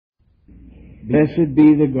Blessed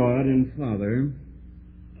be the God and Father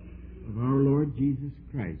of our Lord Jesus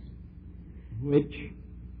Christ, which,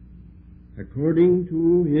 according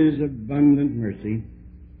to his abundant mercy,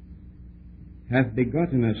 hath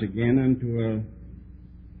begotten us again unto a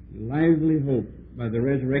lively hope by the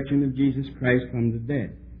resurrection of Jesus Christ from the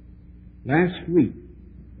dead. Last week,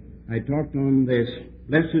 I talked on this,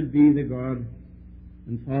 blessed be the God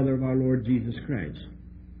and Father of our Lord Jesus Christ.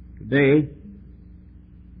 Today,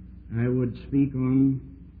 I would speak on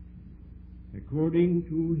according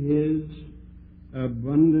to his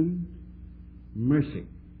abundant mercy.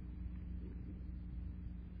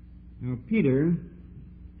 Now, Peter,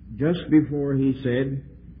 just before he said,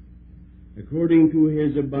 according to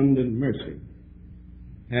his abundant mercy,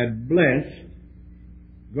 had blessed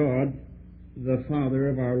God, the Father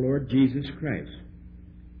of our Lord Jesus Christ.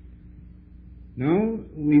 Now,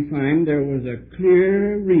 we find there was a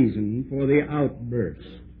clear reason for the outburst.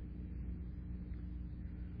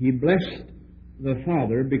 He blessed the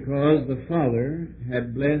Father because the Father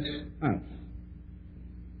had blessed us.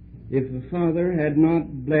 If the Father had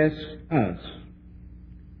not blessed us,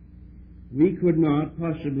 we could not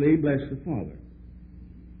possibly bless the Father.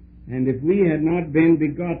 And if we had not been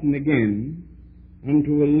begotten again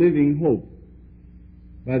unto a living hope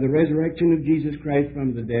by the resurrection of Jesus Christ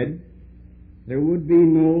from the dead, there would be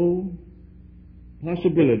no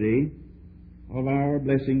possibility of our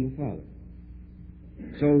blessing the Father.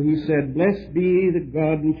 So he said, blessed be the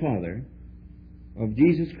God and Father of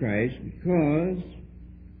Jesus Christ, because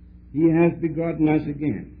he hath begotten us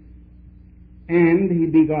again. And he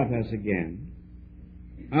begot us again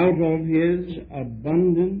out of his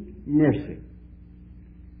abundant mercy.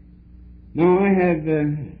 Now I have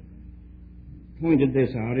pointed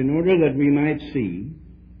this out in order that we might see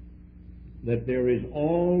that there is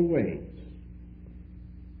always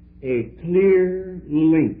a clear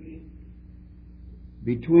link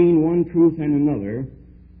between one truth and another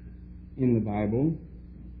in the Bible,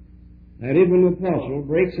 that if an apostle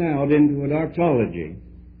breaks out into a doxology,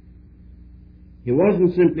 he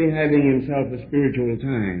wasn't simply having himself a spiritual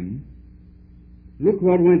time. Look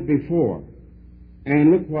what went before,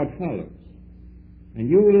 and look what follows. And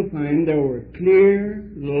you will find there were clear,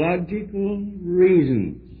 logical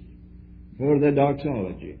reasons for the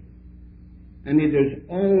doxology. And it is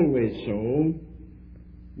always so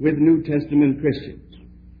with New Testament Christians.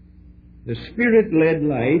 The Spirit-led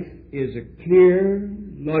life is a clear,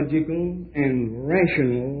 logical, and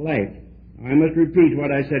rational life. I must repeat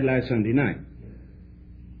what I said last Sunday night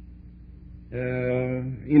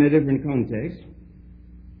in a different context,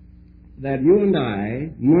 that you and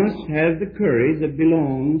I must have the courage that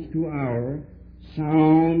belongs to our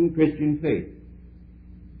sound Christian faith.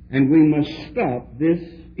 And we must stop this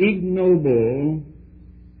ignoble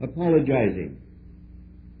apologizing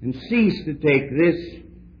and cease to take this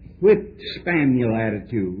whipped spaniel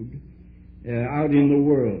attitude out in the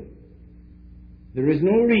world. There is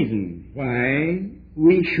no reason why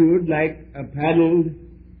we should, like a paddled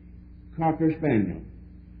cocker spaniel,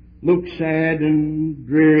 look sad and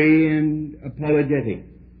dreary and apologetic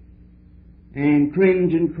and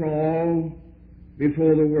cringe and crawl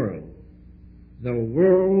before the world. The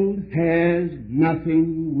world has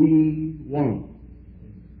nothing we want,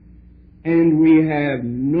 and we have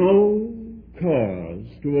no cause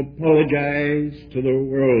to apologize to the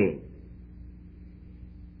world.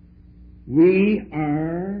 We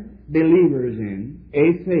are believers in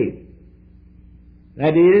a faith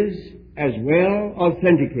that is as well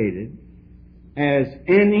authenticated as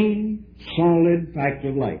any solid fact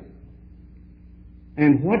of life.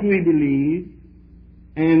 And what we believe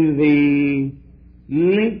and the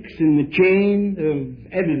links in the chain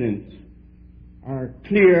of evidence are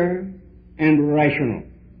clear and rational,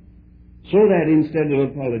 so that instead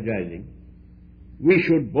of apologizing, we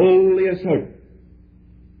should boldly assert,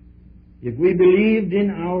 if we believed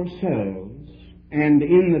in ourselves and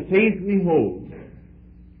in the faith we hold,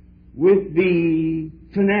 with the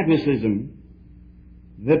fanaticism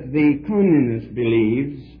that the communist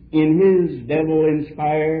believes in his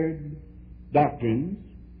devil-inspired doctrines,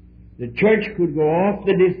 the church could go off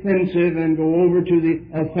the defensive and go over to the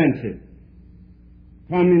offensive.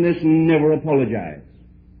 Communists never apologize.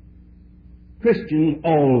 Christians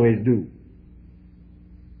always do.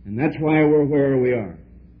 And that's why we're where we are.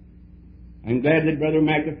 I'm glad that Brother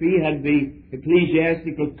McAfee had the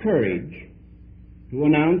ecclesiastical courage to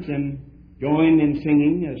announce and join in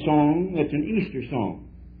singing a song that's an Easter song.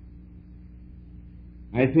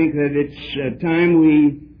 I think that it's time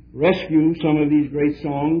we rescue some of these great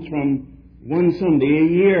songs from one Sunday a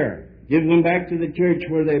year. Give them back to the church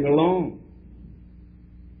where they belong.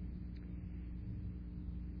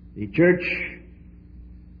 The church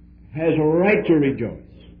has a right to rejoice.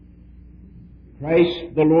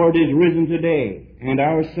 Christ the Lord is risen today, and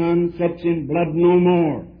our sun sets in blood no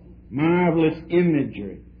more. Marvelous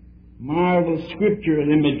imagery, marvelous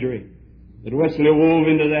scriptural imagery that Wesley wove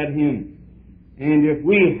into that hymn. And if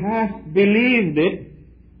we half believed it,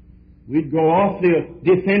 we'd go off the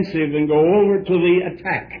defensive and go over to the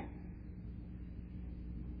attack.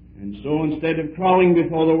 And so instead of crawling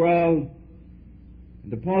before the world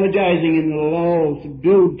and apologizing in the low,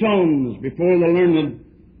 subdued tones before the learned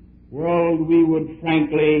world, we would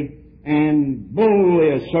frankly and boldly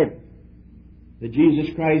assert that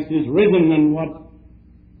Jesus Christ is risen, and what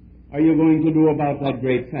are you going to do about that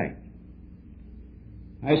great fact?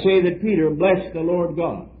 I say that Peter blessed the Lord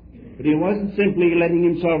God, but he wasn't simply letting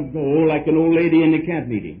himself go like an old lady in a camp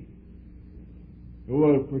meeting. There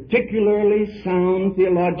were particularly sound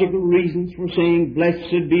theological reasons for saying,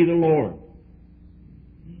 "Blessed be the Lord."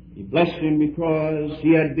 He blessed him because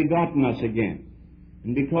he had begotten us again,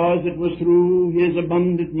 and because it was through his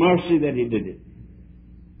abundant mercy that he did it.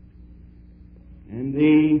 And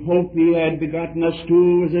the hope he had begotten us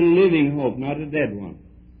to was a living hope, not a dead one.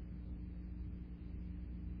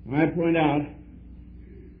 I point out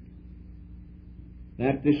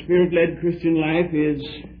that the Spirit-led Christian life is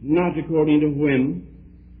not according to whim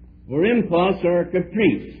or impulse or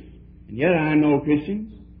caprice. And yet I know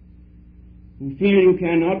Christians who feel you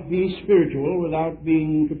cannot be spiritual without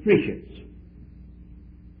being capricious,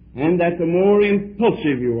 and that the more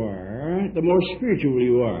impulsive you are, the more spiritual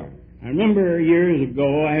you are. I remember years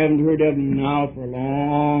ago, I haven't heard of him now for a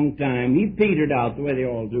long time, he petered out the way they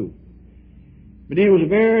all do. But he was a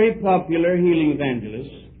very popular healing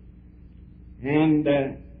evangelist, and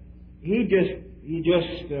he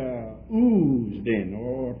just oozed in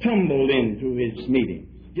or tumbled into his meetings.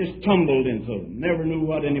 Just tumbled into them. Never knew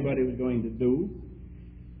what anybody was going to do.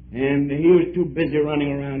 And he was too busy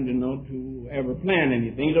running around, to ever plan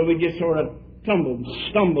anything. So we just sort of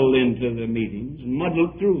stumbled into the meetings and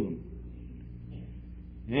muddled through them.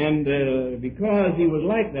 And because he was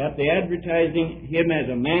like that, they advertised him as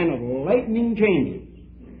a man of lightning changes.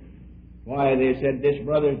 Why, they said, this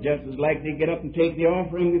brother is just as likely to get up and take the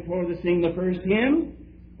offering before they sing the first hymn,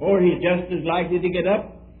 or he's just as likely to get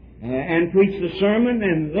up and preach the sermon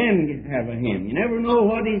and then have a hymn. You never know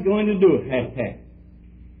what he's going to do.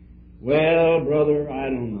 Well, brother, I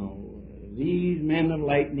don't know. These men of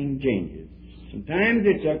lightning changes. Sometimes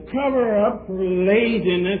it's a cover-up for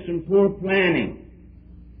laziness and poor planning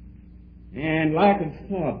and lack of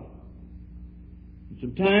thought.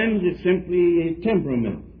 Sometimes it's simply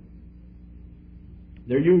temperament.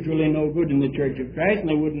 They're usually no good in the Church of Christ, and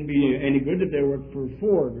they wouldn't be any good if they worked for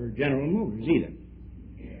Ford or General Motors either.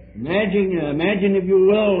 Imagine, if you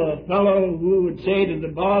will, a fellow who would say to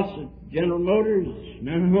the boss at General Motors,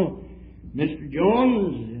 "No, Mr.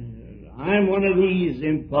 Jones, I'm one of these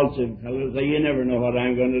impulsive fellows. You never know what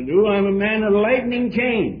I'm going to do. I'm a man of lightning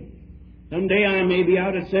chain. Someday I may be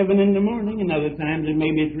out at 7 in the morning, and other times it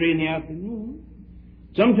may be 3 in the afternoon.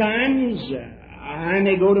 Sometimes I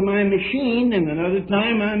may go to my machine, and another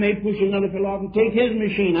time I may push another fellow off and take his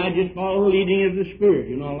machine. I just follow the leading of the Spirit."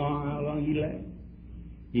 You know how long he lasts?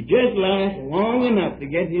 He just lasts long enough to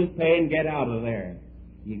get his pay and get out of there.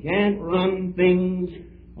 You can't run things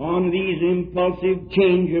on these impulsive,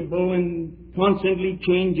 changeable, and constantly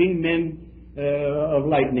changing men of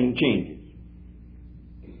lightning changes.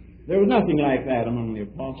 There was nothing like that among the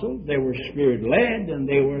apostles. They were Spirit-led, and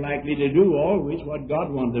they were likely to do always what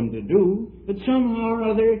God wanted them to do. But somehow or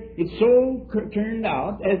other, it so turned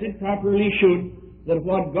out, as it properly should, that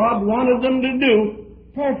what God wanted them to do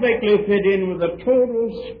perfectly fit in with the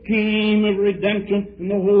total scheme of redemption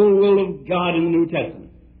and the whole will of God in the New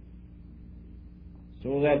Testament.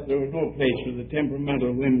 So that there was no place for the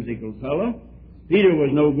temperamental, whimsical fellow. Peter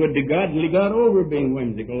was no good to God until he got over being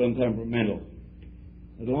whimsical and temperamental.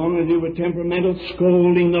 As long as he was temperamental,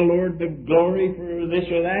 scolding the Lord of glory for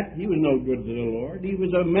this or that, he was no good to the Lord. He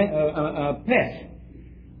was a pest.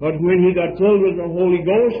 But when he got filled with the Holy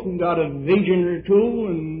Ghost and got a vision or two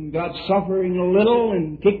and got suffering a little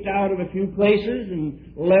and kicked out of a few places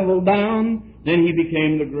and leveled down, then he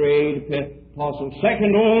became the great apostle,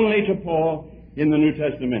 second only to Paul in the New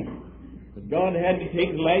Testament. But God had to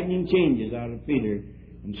take the lightning changes out of Peter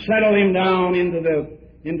and settle him down into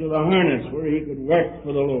the harness where he could work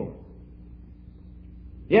for the Lord.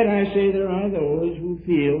 Yet I say there are those who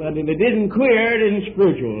feel that if it isn't queer, it isn't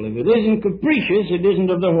spiritual. If it isn't capricious, it isn't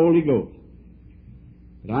of the Holy Ghost.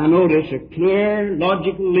 But I notice a clear,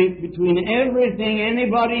 logical link between everything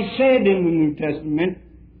anybody said in the New Testament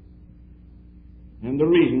and the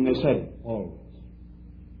reason they said it, always.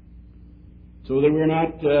 So that we're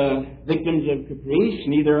not victims of caprice,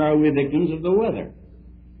 neither are we victims of the weather.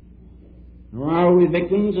 Nor are we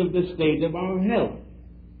victims of the state of our health.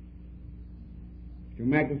 Mr.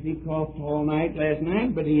 McAfee coughed all night last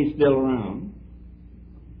night, but he's still around.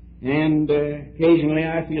 And occasionally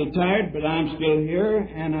I feel tired, but I'm still here,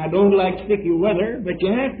 and I don't like sticky weather, but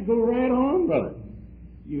you have to go right on, brother.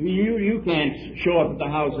 You can't show up at the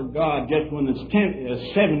house of God just when it's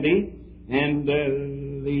 70 and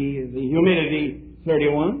the humidity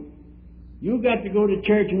 31. You've got to go to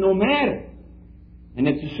church no matter. And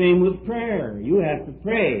it's the same with prayer. You have to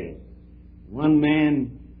pray. One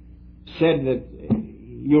man said that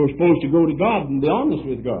you're supposed to go to God and be honest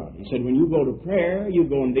with God. He said, when you go to prayer, you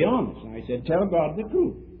go and be honest. I said, tell God the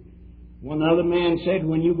truth. One other man said,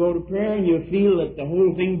 when you go to prayer and you feel that the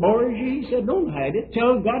whole thing bores you, he said, don't hide it.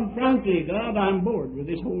 Tell God frankly, God, I'm bored with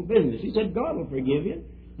this whole business. He said, God will forgive you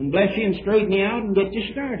and bless you and straighten you out and get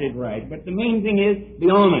you started right. But the main thing is,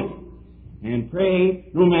 be honest and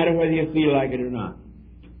pray no matter whether you feel like it or not.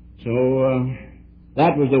 So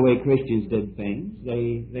that was the way Christians did things.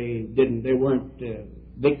 They weren't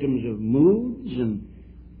victims of moods, and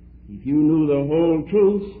if you knew the whole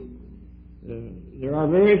truth, there are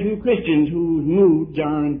very few Christians whose moods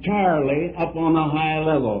are entirely up on a high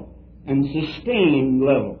level and sustained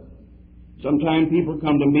level. Sometimes people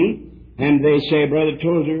come to me and they say, Brother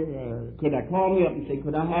Tozer, could I call me up and say,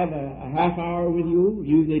 could I have a half hour with you?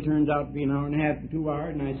 Usually it turns out to be an hour and a half to 2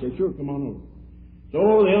 hours, and I say, sure, come on over.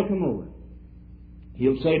 So they'll come over.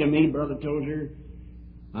 He'll say to me, Brother Tozer,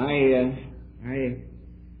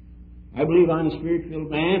 I believe I'm a spirit-filled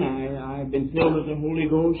man. I've been filled with the Holy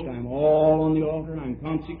Ghost. I'm all on the altar. I'm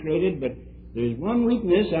consecrated. But there's one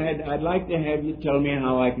weakness I'd like to have you tell me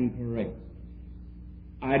how I can correct.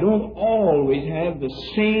 I don't always have the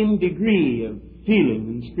same degree of feeling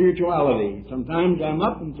and spirituality. Sometimes I'm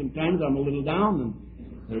up and sometimes I'm a little down. And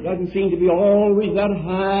there doesn't seem to be always that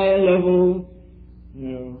high level.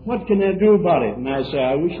 What can I do about it? And I say,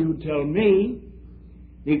 I wish you would tell me,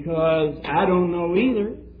 because I don't know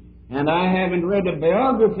either. And I haven't read a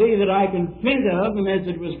biography that I can think of, unless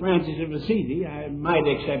it was Francis of Assisi. I might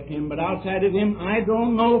accept him, but outside of him, I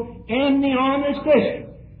don't know any honest Christian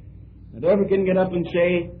that ever can get up and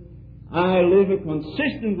say, I live at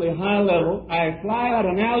consistently high level. I fly at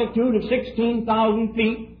an altitude of 16,000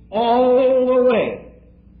 feet all the way.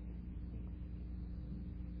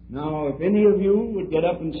 Now, if any of you would get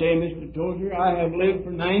up and say, Mr. Tozer, I have lived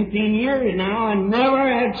for 19 years now and never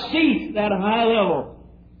have ceased that high level.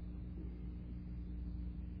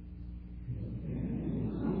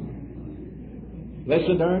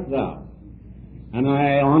 Blessed art thou, and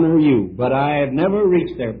I honor you, but I have never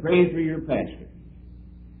reached there. Pray for your pastor,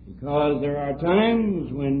 because there are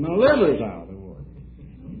times when my liver's out of order,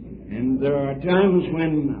 and there are times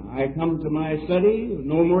when I come to my study with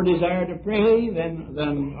no more desire to pray than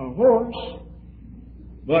a horse,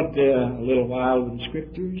 but a little while with the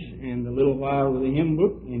Scriptures and a little while with the hymn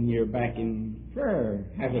book, and you're back in prayer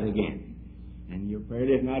habit again. And your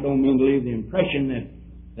prayer, and I don't mean to leave the impression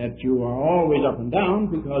that you are always up and down,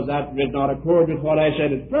 because that did not accord with what I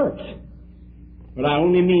said at first. But I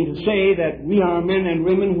only mean to say that we are men and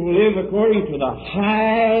women who live according to the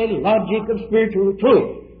high logic of spiritual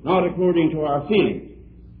truth, not according to our feelings.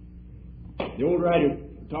 The old writer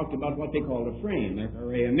talked about what they called a frame,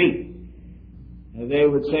 F-R-A-M-E. They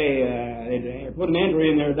would say, they put an entry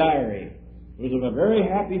in their diary. It was of a very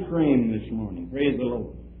happy frame this morning, praise the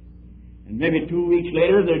Lord. And maybe 2 weeks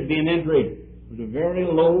later there'd be an entry. It was a very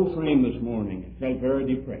low frame this morning. It felt very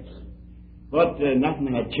depressed. But nothing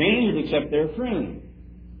had changed except their frame.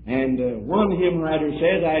 And one hymn writer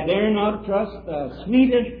says, I dare not trust the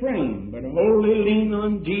sweetest frame, but wholly lean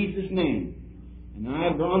on Jesus' name. And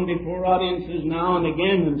I've gone before audiences now and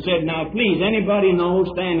again and said, now please, anybody know,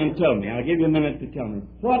 stand and tell me. I'll give you a minute to tell me.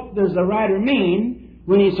 What does the writer mean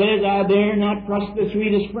when he says, I dare not trust the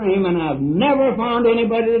sweetest frame, and I've never found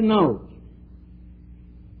anybody that knows?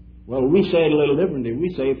 Well, we say it a little differently.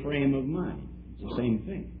 We say frame of mind. It's the same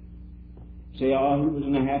thing. Say, oh, he was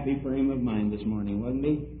in a happy frame of mind this morning, wasn't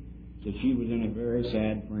he? So she was in a very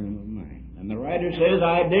sad frame of mind. And the writer says,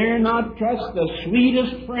 I dare not trust the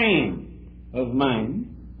sweetest frame of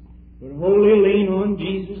mind, but wholly lean on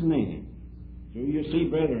Jesus' name. So you see,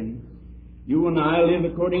 brethren, you and I live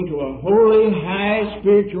according to a holy, high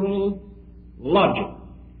spiritual logic,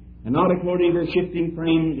 and not according to shifting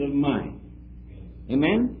frames of mind.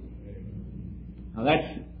 Amen? Now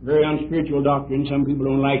that's very unspiritual doctrine. Some people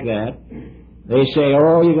don't like that. They say,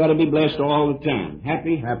 oh, you got to be blessed all the time.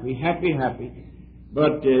 Happy, happy, happy, happy.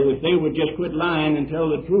 But if they would just quit lying and tell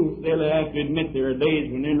the truth, they'll have to admit there are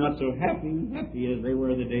days when they're not so happy as they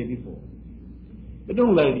were the day before. But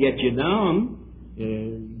don't let it get you down.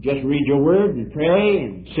 Just read your word and pray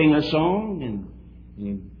and sing a song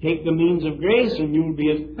and take the means of grace, and you'll be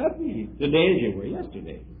as happy today as you were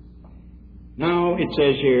yesterday. Now, it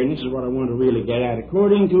says here, and this is what I want to really get at,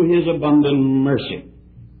 according to His abundant mercy.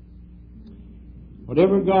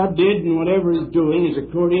 Whatever God did and whatever He's doing is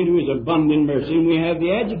according to His abundant mercy. And we have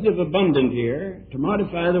the adjective abundant here to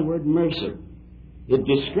modify the word mercy. It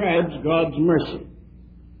describes God's mercy.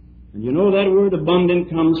 And you know that word abundant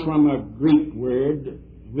comes from a Greek word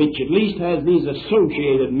which at least has these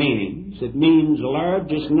associated meanings. It means the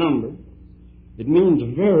largest number. It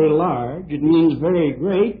means very large. It means very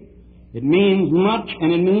great. It means much,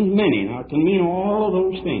 and it means many. Now, it can mean all of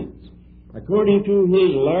those things. According to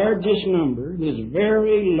His largest number, His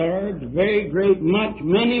very large, very great, much,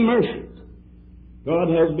 many mercies, God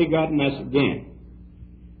has begotten us again.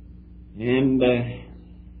 And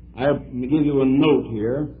I'll give you a note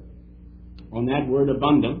here on that word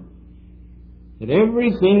abundant, that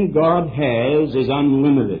everything God has is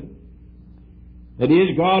unlimited. That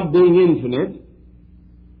is, God being infinite,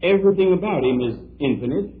 everything about Him is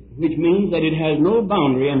infinite, which means that it has no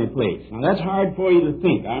boundary any place. Now, that's hard for you to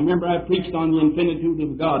think. I remember I preached on the infinitude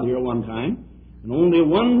of God here one time, and only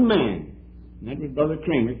one man, and that was Brother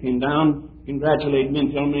Kramer, came down, congratulated me,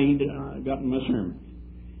 and told me he'd gotten my sermon.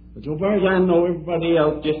 But so far as I know, everybody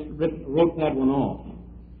else just wrote that one off.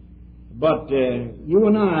 But you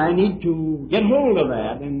and I need to get hold of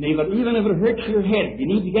that, and even if it hurts your head, you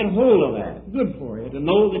need to get hold of that. It's good for you to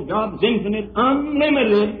know that God's infinite,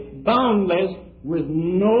 unlimited, boundless, with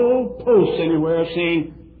no posts anywhere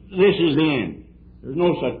saying, this is the end. There's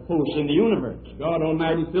no such posts in the universe. God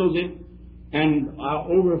Almighty fills it and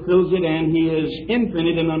overfills it, and He is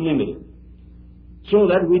infinite and unlimited. So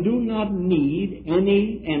that we do not need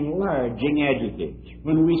any enlarging adjectives.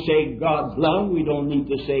 When we say God's love, we don't need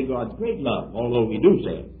to say God's great love, although we do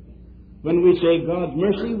say it. When we say God's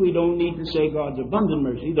mercy, we don't need to say God's abundant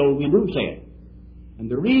mercy, though we do say it. And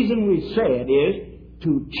the reason we say it is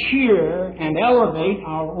to cheer and elevate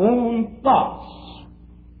our own thoughts,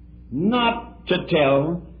 not to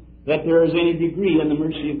tell that there is any degree in the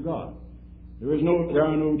mercy of God. There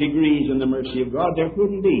are no degrees in the mercy of God. There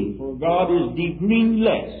couldn't be, for God is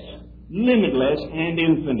degree-less, limitless, and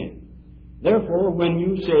infinite. Therefore, when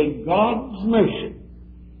you say God's mercy,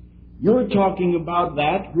 you're talking about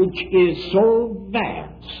that which is so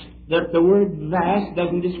vast that the word vast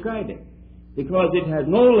doesn't describe it, because it has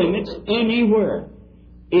no limits anywhere.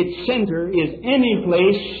 Its center is any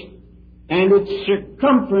place, and its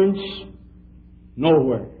circumference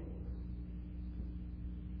nowhere.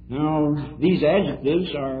 Now, these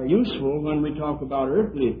adjectives are useful when we talk about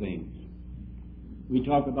earthly things. We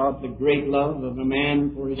talk about the great love of a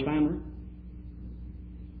man for his family.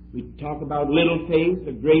 We talk about little faith,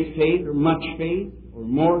 or great faith, or much faith, or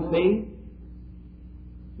more faith.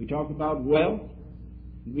 We talk about wealth.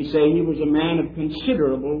 We say he was a man of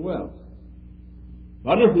considerable wealth.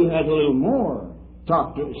 But if he has a little more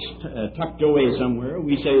tucked away somewhere,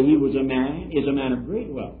 we say he is a man of great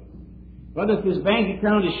wealth. But if his bank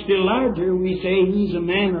account is still larger, we say he's a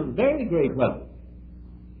man of very great wealth.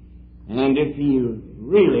 And if he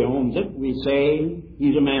really owns it, we say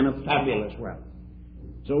he's a man of fabulous wealth.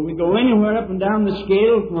 So we go anywhere up and down the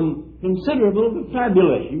scale from considerable to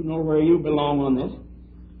fabulous. You know where you belong on this,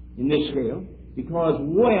 in this scale. Because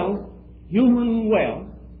wealth, human wealth,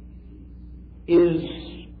 is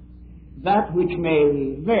that which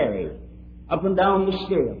may vary up and down the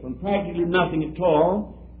scale, from practically nothing at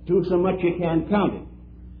all to so much you can't count it.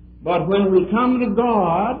 But when we come to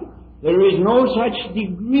God, there is no such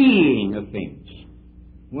degreeing of things.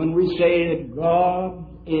 When we say that God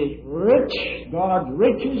is rich, God's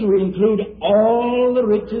riches, we include all the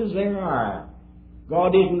riches there are.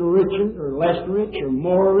 God isn't richer or less rich or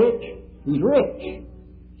more rich. He's rich.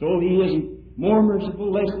 So He isn't more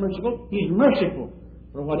merciful, less merciful. He's merciful.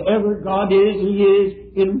 For whatever God is, He is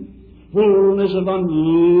in fullness of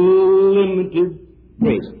unlimited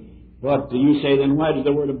grace. But you say, then why does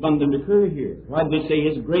the word abundant occur here? Why did it say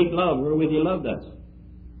His great love wherewith He loved us?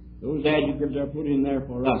 Those adjectives are put in there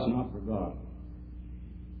for us, not for God.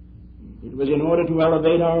 It was in order to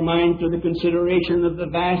elevate our mind to the consideration of the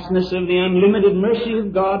vastness of the unlimited mercy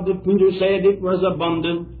of God that Peter said it was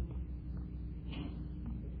abundant.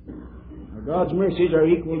 Now, God's mercies are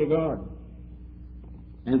equal to God.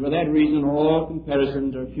 And for that reason, all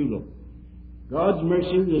comparisons are futile. God's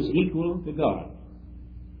mercy is equal to God.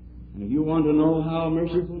 And if you want to know how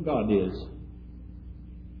merciful God is,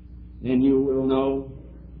 then you will know.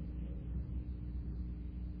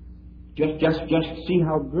 Just see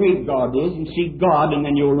how great God is, and see God, and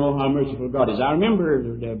then you'll know how merciful God is. I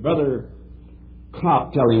remember Brother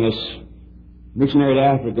cop telling us, missionary to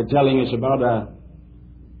Africa, telling us about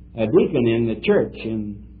a deacon in the church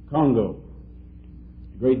in Congo.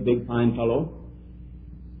 A great big fine fellow.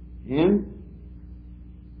 And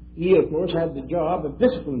he, of course, had the job of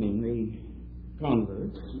disciplining the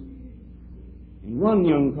converts. And one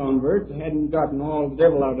young convert hadn't gotten all the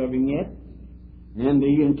devil out of him yet, and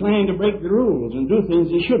he inclined to break the rules and do things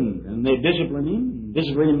he shouldn't. And they disciplined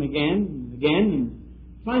him again and again. And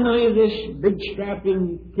finally, this big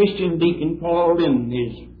strapping Christian deacon called in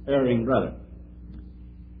his erring brother.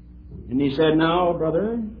 And he said, "Now,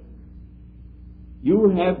 brother, you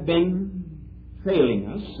have been failing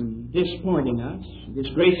us and disappointing us,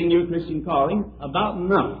 disgracing your Christian calling about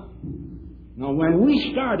enough. Now, when we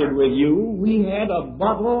started with you, we had a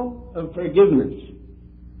bottle of forgiveness.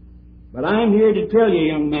 But I'm here to tell you,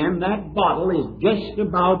 young man, that bottle is just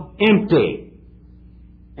about empty.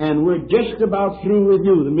 And we're just about through with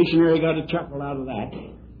you." The missionary got a chuckle out of that.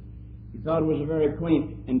 He thought it was a very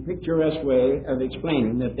quaint and picturesque way of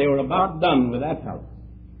explaining that they were about done with that fellow.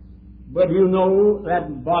 But you know,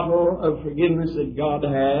 that bottle of forgiveness that God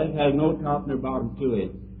has no top nor bottom to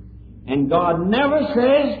it. And God never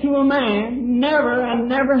says to a man, never and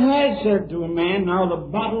never has said to a man, "Now the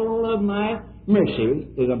bottle of my mercy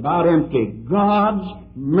is about empty." God's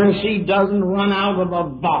mercy doesn't run out of a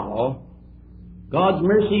bottle. God's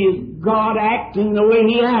mercy is God acting the way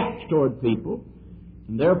He acts toward people.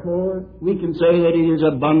 And therefore, we can say that it is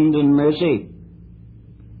abundant mercy.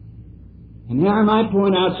 And here I might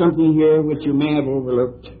point out something here which you may have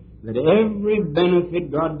overlooked, that every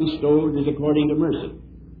benefit God bestows is according to mercy.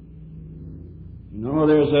 You know,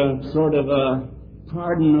 there's a sort of a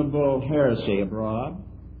pardonable heresy abroad,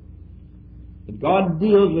 that God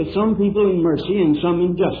deals with some people in mercy and some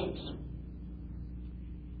in justice.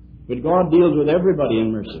 But God deals with everybody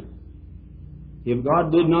in mercy. If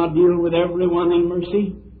God did not deal with everyone in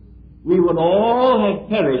mercy, we would all have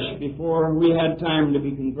perished before we had time to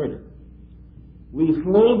be converted. We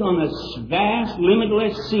float on a vast,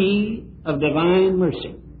 limitless sea of divine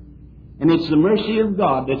mercy. And it's the mercy of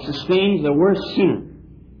God that sustains the worst sinner.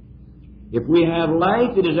 If we have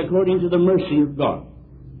life, it is according to the mercy of God.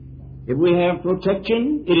 If we have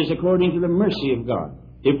protection, it is according to the mercy of God.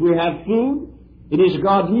 If we have food, it is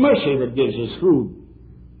God's mercy that gives us food.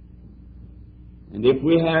 And if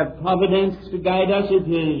we have providence to guide us, it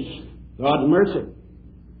is God's mercy.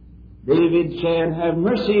 David said, "Have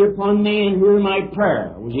mercy upon me and hear my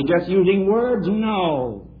prayer." Was he just using words?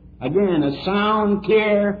 No. Again, a sound,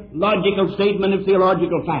 clear, logical statement of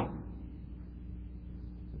theological fact.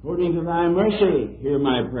 "According to thy mercy, hear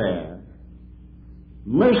my prayer."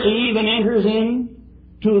 Mercy even enters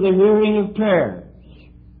into the hearing of prayers.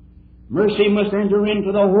 Mercy must enter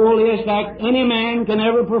into the holiest act any man can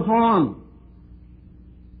ever perform.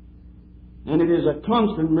 And it is a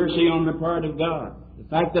constant mercy on the part of God. The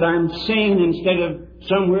fact that I'm sane instead of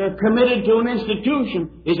somewhere committed to an institution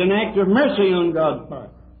is an act of mercy on God's part.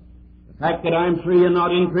 The fact that I'm free and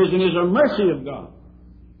not in prison is a mercy of God.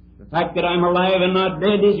 The fact that I'm alive and not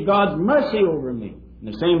dead is God's mercy over me.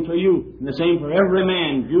 And the same for you, and the same for every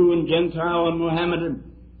man, Jew and Gentile and Mohammedan,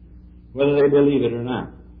 whether they believe it or not.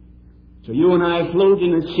 So you and I float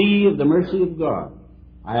in the sea of the mercy of God.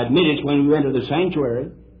 I admit it when we enter the sanctuary.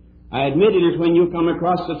 I admit it is when you come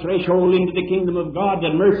across the threshold into the kingdom of God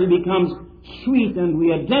that mercy becomes sweet and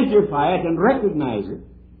we identify it and recognize it.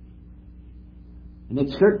 And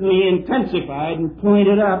it's certainly intensified and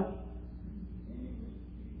pointed up.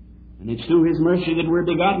 And it's through His mercy that we're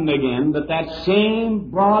begotten again. But that same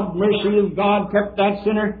broad mercy of God kept that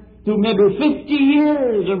sinner through maybe 50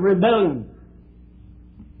 years of rebellion.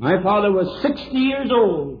 My father was 60 years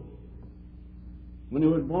old when he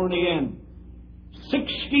was born again.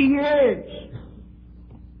 60 years.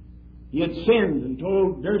 He had sinned and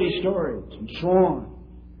told dirty stories and sworn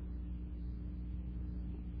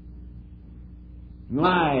and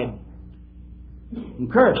lied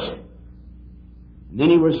and cursed. And then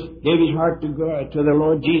he gave his heart to God, to the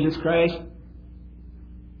Lord Jesus Christ,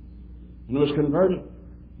 and was converted.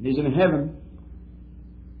 And he's in heaven.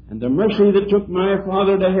 And the mercy that took my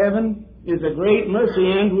father to heaven is a great mercy,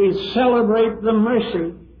 and we celebrate the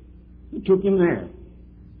mercy that took him there.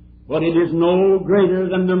 But it is no greater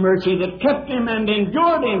than the mercy that kept him and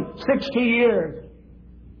endured him 60 years.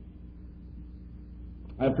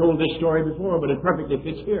 I've told this story before, but it perfectly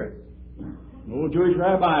fits here. An old Jewish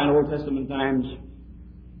rabbi in Old Testament times,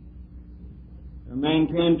 a man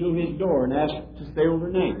came to his door and asked to stay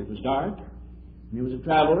overnight. It was dark, and he was a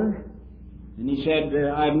traveler. And he said,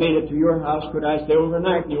 "I've made it to your house. Could I stay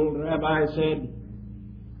overnight?" And the old rabbi said,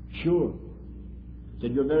 "Sure." He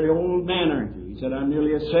said, "You're a very old man, aren't you?" He said, "I'm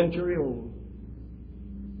nearly a century old."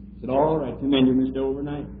 said, all right, commend you, Mr.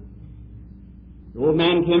 Overnight. The old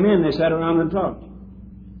man came in, they sat around and talked.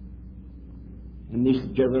 And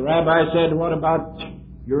the rabbi said, what about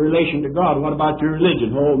your relation to God? What about your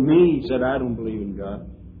religion? Oh, me? He said, I don't believe in God.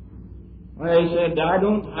 Well, he said, I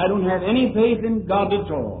don't have any faith in God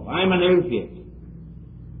at all. I'm an atheist.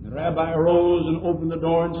 The rabbi arose and opened the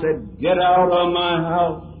door and said, get out of my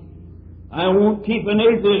house. I won't keep an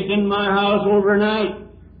atheist in my house overnight.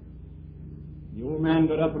 The old man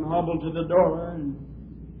got up and hobbled to the door, and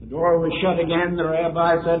the door was shut again. The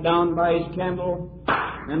rabbi sat down by his candle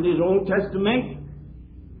and his Old Testament.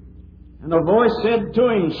 And a voice said to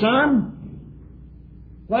him, son,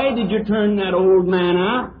 why did you turn that old man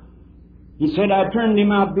out? He said, I turned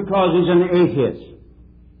him out because he's an atheist.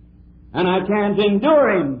 And I can't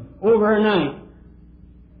endure him overnight.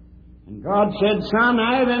 And God said, son,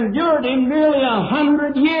 I've endured him nearly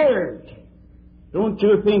 100 years. Don't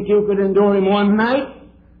you think you could endure him one night?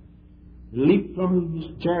 He leaped from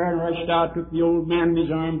his chair and rushed out, took the old man in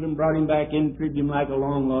his arms and brought him back in, treated him like a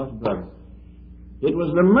long-lost brother. It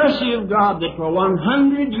was the mercy of God that for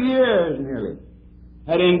 100 years nearly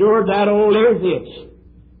had endured that old atheist.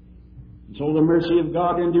 And so the mercy of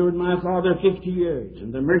God endured my father 50 years,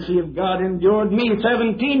 and the mercy of God endured me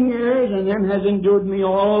 17 years, and then has endured me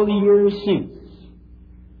all the years since.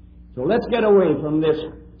 So let's get away from this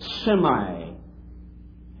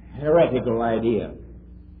semi-heretical idea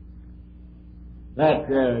that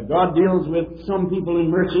God deals with some people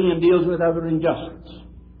in mercy and deals with others in justice.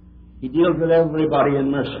 He deals with everybody in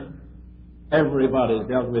mercy. Everybody is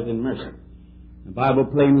dealt with in mercy. The Bible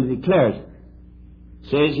plainly declares it. It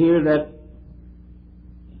says here that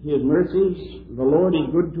His mercies, the Lord is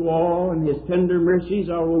good to all, and His tender mercies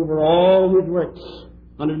are over all His works.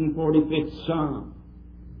 145th Psalm.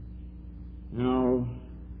 Now,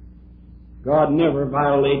 God never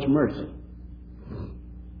violates mercy.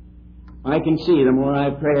 I can see the more I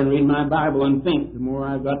pray and read my Bible and think, the more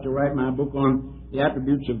I've got to write my book on the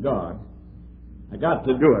attributes of God. I got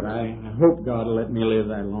to do it. I hope God will let me live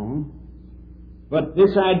that long. But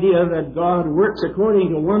this idea that God works according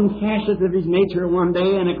to one facet of His nature one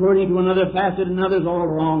day and according to another facet another is all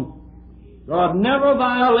wrong. God never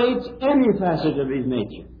violates any facet of His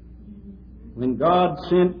nature. When God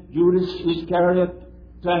sent Judas Iscariot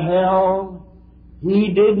to hell,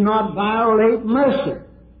 He did not violate mercy.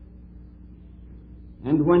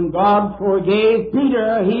 And when God forgave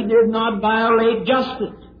Peter, He did not violate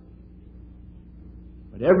justice.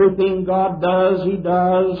 But everything God does, He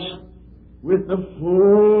does with the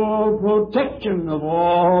full protection of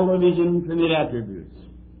all of His infinite attributes.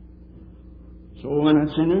 So when a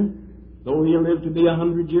sinner, though he'll live to be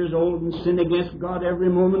 100 years old and sin against God every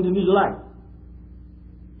moment in his life,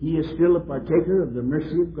 he is still a partaker of the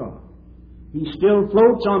mercy of God. He still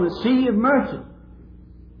floats on the sea of mercy.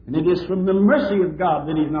 And it is from the mercy of God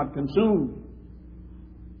that he's not consumed.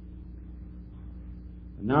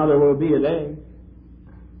 And now there will be a day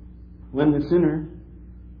when the sinner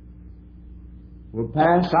will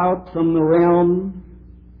pass out from the realm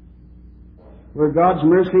where God's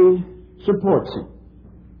mercy supports him.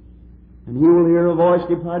 And he will hear a voice,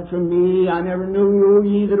 depart from me, I never knew you,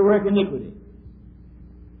 ye that work iniquity.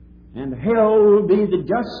 And hell will be the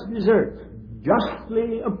just desert,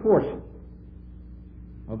 justly apportioned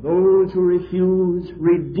of those who refuse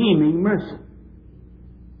redeeming mercy.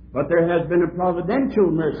 But there has been a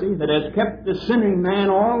providential mercy that has kept the sinning man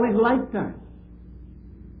all his lifetime.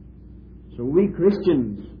 So we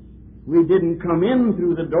Christians, we didn't come in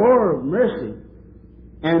through the door of mercy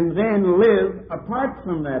and then live apart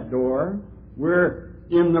from that door. We're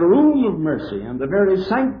in the room of mercy, and the very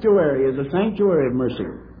sanctuary is a sanctuary of mercy.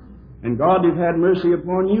 And God has had mercy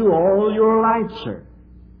upon you all your life, sir.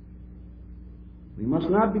 We must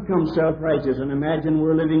not become self-righteous and imagine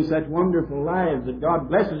we're living such wonderful lives that God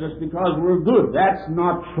blesses us because we're good. That's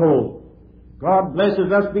not so. God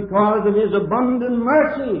blesses us because of His abundant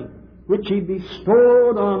mercy, which He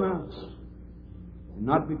bestowed on us. And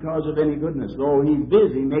not because of any goodness, though He's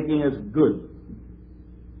busy making us good.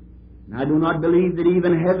 And I do not believe that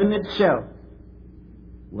even heaven itself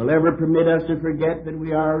will ever permit us to forget that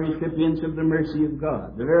we are recipients of the mercy of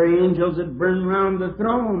God. The very angels that burn round the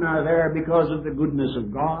throne are there because of the goodness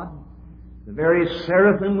of God. The very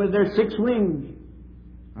seraphim with their 6 wings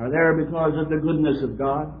are there because of the goodness of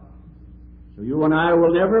God. So you and I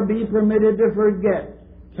will never be permitted to forget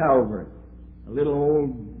Calvary. A little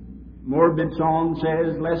old morbid song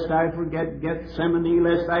says, lest I forget Gethsemane,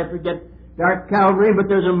 lest I forget dark Calvary, but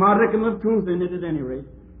there's a modicum of truth in it at any rate.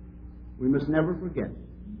 We must never forget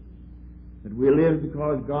that we live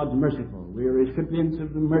because God's merciful. We are recipients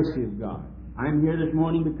of the mercy of God. I'm here this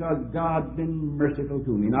morning because God's been merciful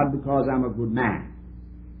to me, not because I'm a good man.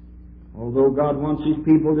 Although God wants His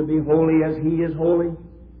people to be holy as He is holy,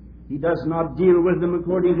 He does not deal with them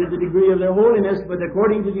according to the degree of their holiness, but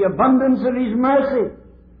according to the abundance of His mercy.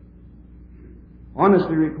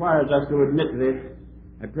 Honesty requires us to admit this.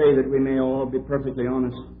 I pray that we may all be perfectly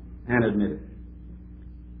honest and admit it.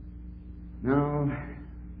 Now,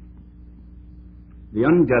 the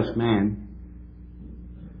unjust man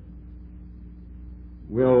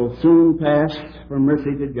will soon pass from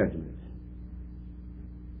mercy to judgment.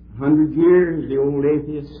 100 years the old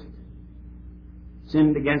atheist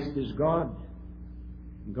sinned against his God.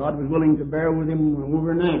 God was willing to bear with him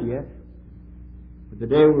overnight yet. But the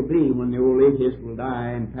day will be when the old atheist will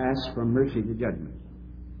die and pass from mercy to judgment.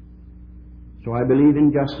 So I believe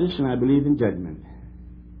in justice and I believe in judgment.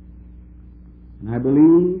 And I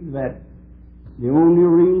believe that the only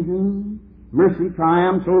reason mercy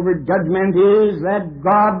triumphs over judgment is that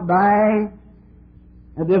God, by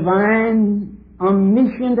a divine,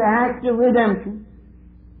 omniscient act of redemption,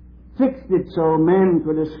 fixed it so man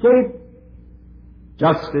could escape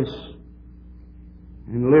justice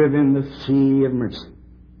and live in the sea of mercy.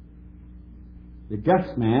 The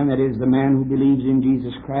just man, that is, the man who believes in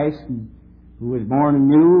Jesus Christ and who was born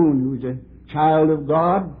anew and who's a child of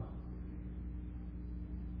God,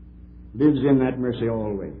 lives in that mercy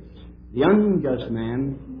always. The unjust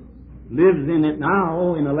man lives in it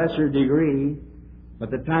now in a lesser degree,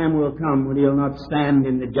 but the time will come when he'll not stand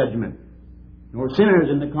in the judgment, nor sinners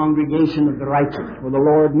in the congregation of the righteous. For the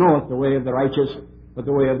Lord knoweth the way of the righteous, but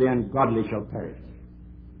the way of the ungodly shall perish.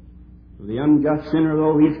 So the unjust sinner,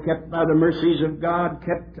 though he's kept by the mercies of God,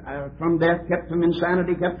 kept from death, kept from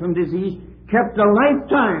insanity, kept from disease, kept a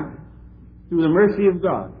lifetime through the mercy of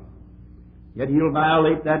God, yet he'll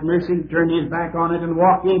violate that mercy, turn his back on it, and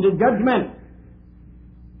walk into judgment.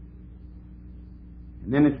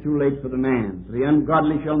 And then it's too late for the man. For the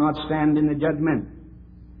ungodly shall not stand in the judgment.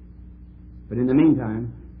 But in the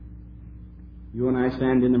meantime, you and I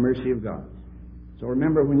stand in the mercy of God. So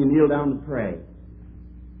remember, when you kneel down to pray,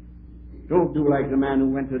 don't do like the man who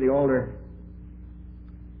went to the altar.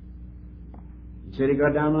 He said he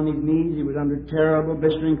got down on his knees. He was under terrible,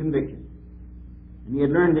 blistering conviction. And he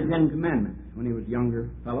had learned the 10 Commandments when he was a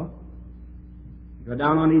younger fellow. He got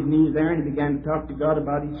down on his knees there and he began to talk to God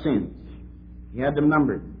about his sins. He had them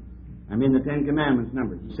numbered. I mean the 10 Commandments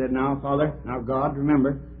numbered. He said, now, Father, now, God,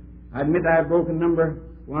 remember, I admit I have broken number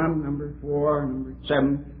 1, number 4, number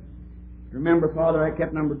 7. Remember, Father, I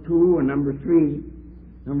kept number 2 and number 3.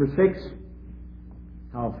 Number 6,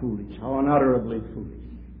 how foolish, how unutterably foolish.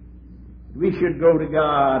 We should go to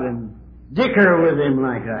God and dicker with Him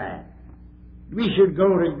like that. We should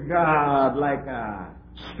go to God like a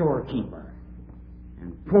storekeeper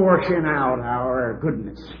and portion out our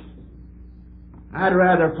goodness. I'd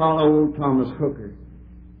rather follow old Thomas Hooker,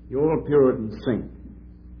 the old Puritan saint.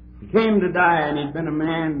 He came to die and he'd been a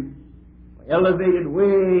man elevated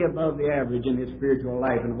way above the average in his spiritual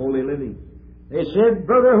life and holy living. They said,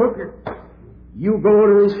 Brother Hooker, you go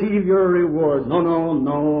to receive your reward.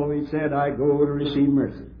 No, he said, I go to receive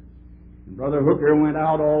mercy. And Brother Hooker went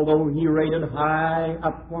out, although he rated high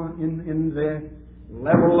up in the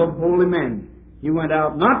level of holy men. He went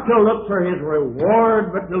out not to look for his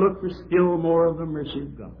reward, but to look for still more of the mercy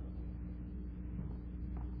of God.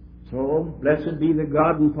 So, blessed be the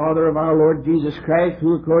God and Father of our Lord Jesus Christ,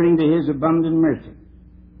 who according to His abundant mercy.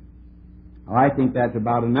 Oh, I think that's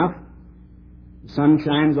about enough. The sun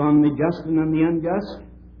shines on the just and on the unjust,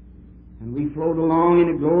 and we float along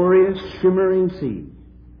in a glorious, shimmering sea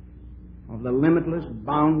of the limitless,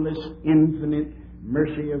 boundless, infinite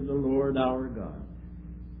mercy of the Lord our God.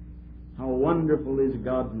 How wonderful is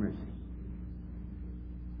God's mercy.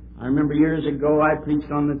 I remember years ago I preached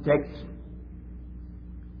on the text,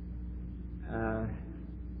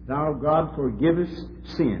 Thou, God, forgivest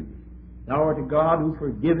sin. Thou art a God who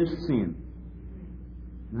forgivest sin.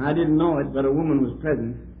 And I didn't know it, but a woman was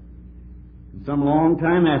present. And some long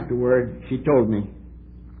time afterward, she told me.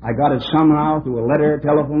 I got it somehow through a letter,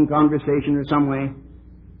 telephone conversation, or some way.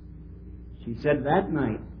 She said, that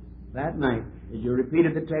night, as you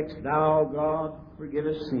repeated the text, Thou, God,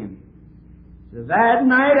 forgivest sin. So that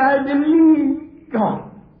night I believed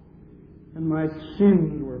God, and my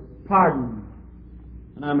sins were pardoned.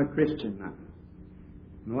 And I'm a Christian now.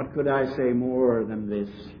 And what could I say more than this?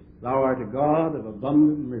 Thou art a God of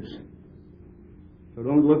abundant mercy. So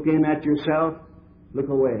don't look in at yourself, look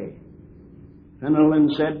away. Fenelon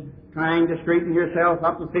said, trying to straighten yourself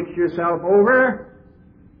up and fix yourself over,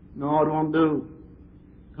 no, it won't do.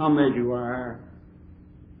 Come as you are.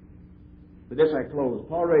 With this I close.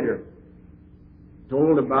 Paul Rader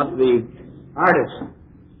told about the artist.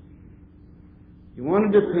 He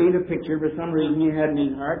wanted to paint a picture. For some reason he had in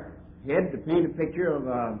his head to paint a picture of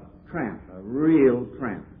a tramp, a real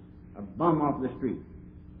tramp, a bum off the street.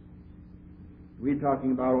 We're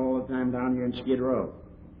talking about all the time down here in Skid Row.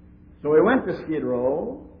 So he went to Skid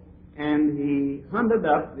Row and he hunted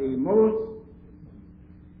up the most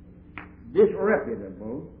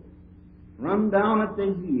disreputable, run down at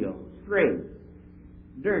the heel, straight,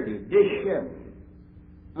 dirty, disheveled,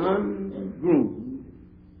 ungroomed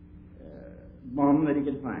bum that he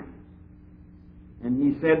could find. And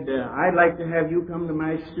he said, I'd like to have you come to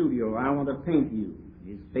my studio. I want to paint you.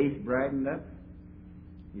 His face brightened up.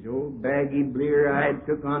 His old baggy, blear-eyed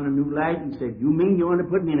took on a new light and said, you mean you want to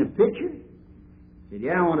put me in a picture? He said,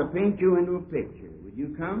 yeah, I want to paint you into a picture. Would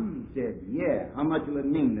you come? He said, yeah. How much will it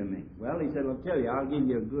mean to me? Well, he said, I'll tell you, I'll give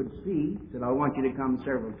you a good fee. He said, I want you to come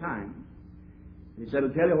several times. He said,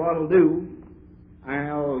 I'll tell you what I'll do.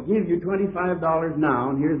 I'll give you $25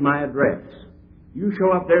 now, and here's my address. You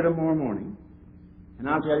show up there tomorrow morning, and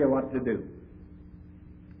I'll tell you what to do.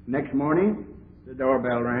 Next morning, the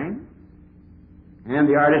doorbell rang, and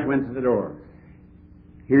the artist went to the door.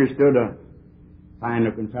 Here stood a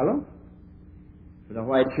fine-looking fellow with a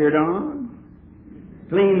white shirt on,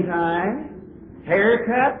 clean tie,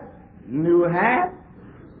 haircut, new hat,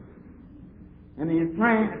 and his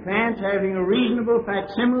pants having a reasonable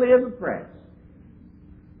facsimile of the press.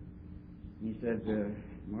 He said,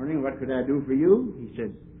 morning, what could I do for you? He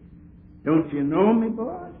said, don't you know me,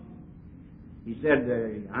 boss? He said,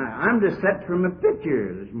 I'm just set from a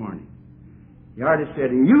picture this morning. The artist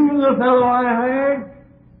said, are you the fellow I hired?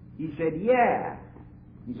 He said, yeah.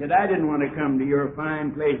 He said, I didn't want to come to your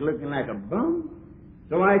fine place looking like a bum,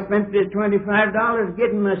 so I spent this $25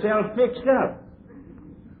 getting myself fixed up.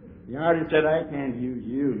 The artist said, I can't use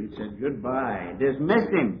you. He said, goodbye.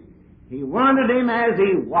 Dismissed him. He wanted him as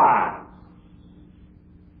he was.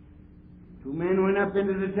 Two men went up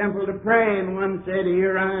into the temple to pray, and one said,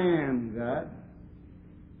 here I am, God.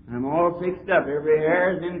 I'm all fixed up. Every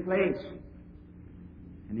hair is in place.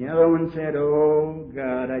 And the other one said, oh,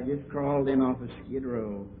 God, I just crawled in off of Skid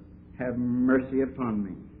Row. Have mercy upon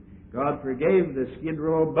me. God forgave the Skid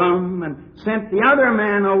Row bum and sent the other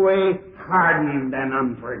man away hardened and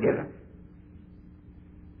unforgiven.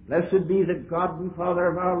 Blessed be the God and Father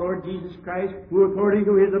of our Lord Jesus Christ, who according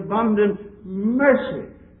to his abundant mercy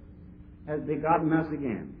has begotten us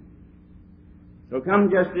again. So come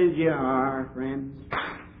just as you are, friends.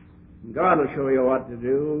 God will show you what to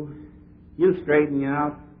do. He'll straighten you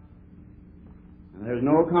out. And there's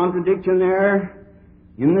no contradiction there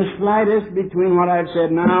in the slightest between what I've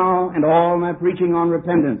said now and all my preaching on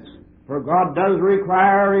repentance. For God does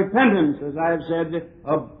require repentance, as I've said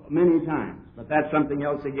many times. But that's something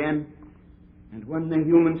else again. And when the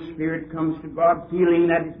human spirit comes to God feeling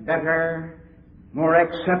that it's better, more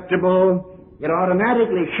acceptable, it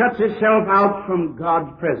automatically shuts itself out from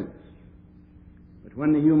God's presence. But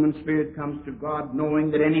when the human spirit comes to God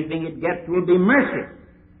knowing that anything it gets will be mercy,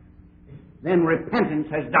 then repentance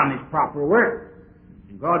has done its proper work.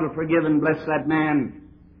 And God will forgive and bless that man,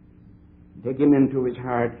 take him into his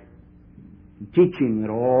heart, and teach him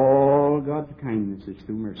that all God's kindness is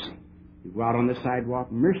through mercy. You go out on the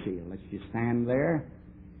sidewalk, mercy will let you stand there.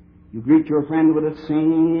 You greet your friend with a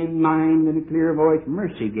sane mind and a clear voice,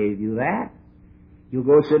 mercy gave you that. You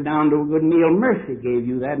go sit down to a good meal, mercy gave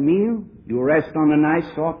you that meal. You rest on a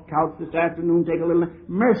nice soft couch this afternoon, take a little,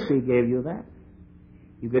 mercy gave you that.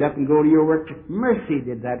 You get up and go to your work, mercy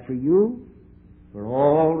did that for you. We're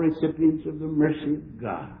all recipients of the mercy of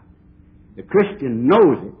God. The Christian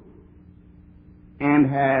knows it and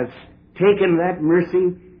has taken that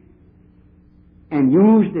mercy and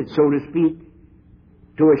used it, so to speak,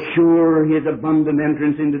 to assure his abundant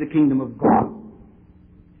entrance into the kingdom of God.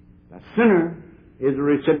 The sinner is a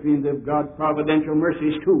recipient of God's providential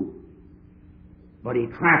mercies too. But he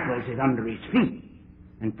tramples it under his feet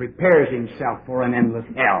and prepares himself for an endless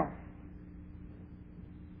hell.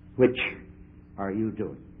 Which are you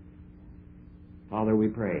doing? Father, we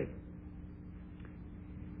pray.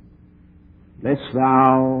 Bless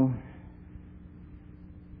thou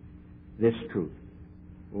this truth.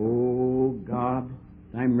 O God,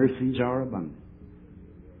 thy mercies are abundant.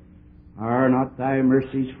 Are not thy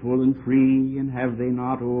mercies full and free, and have they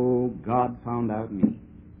not, O God, found out me?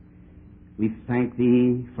 We thank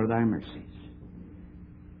thee for thy mercies,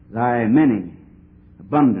 thy many,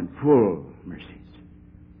 abundant, full mercies.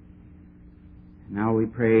 Now we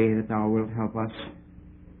pray that thou wilt help us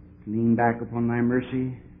to lean back upon thy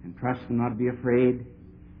mercy and trust and not be afraid,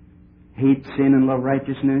 hate sin and love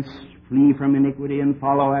righteousness, flee from iniquity and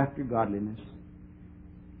follow after godliness.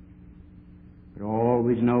 But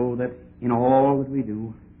always know that in all that we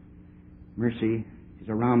do. Mercy is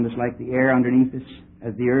around us like the air, underneath us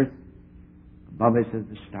as the earth, above us as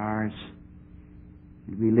the stars.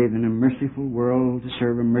 And we live in a merciful world to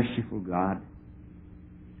serve a merciful God.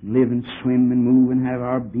 Live and swim and move and have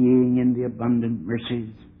our being in the abundant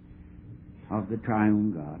mercies of the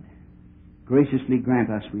triune God. Graciously grant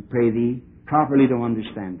us, we pray Thee, properly to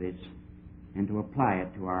understand this and to apply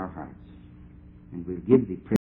it to our hearts. And we'll give Thee praise.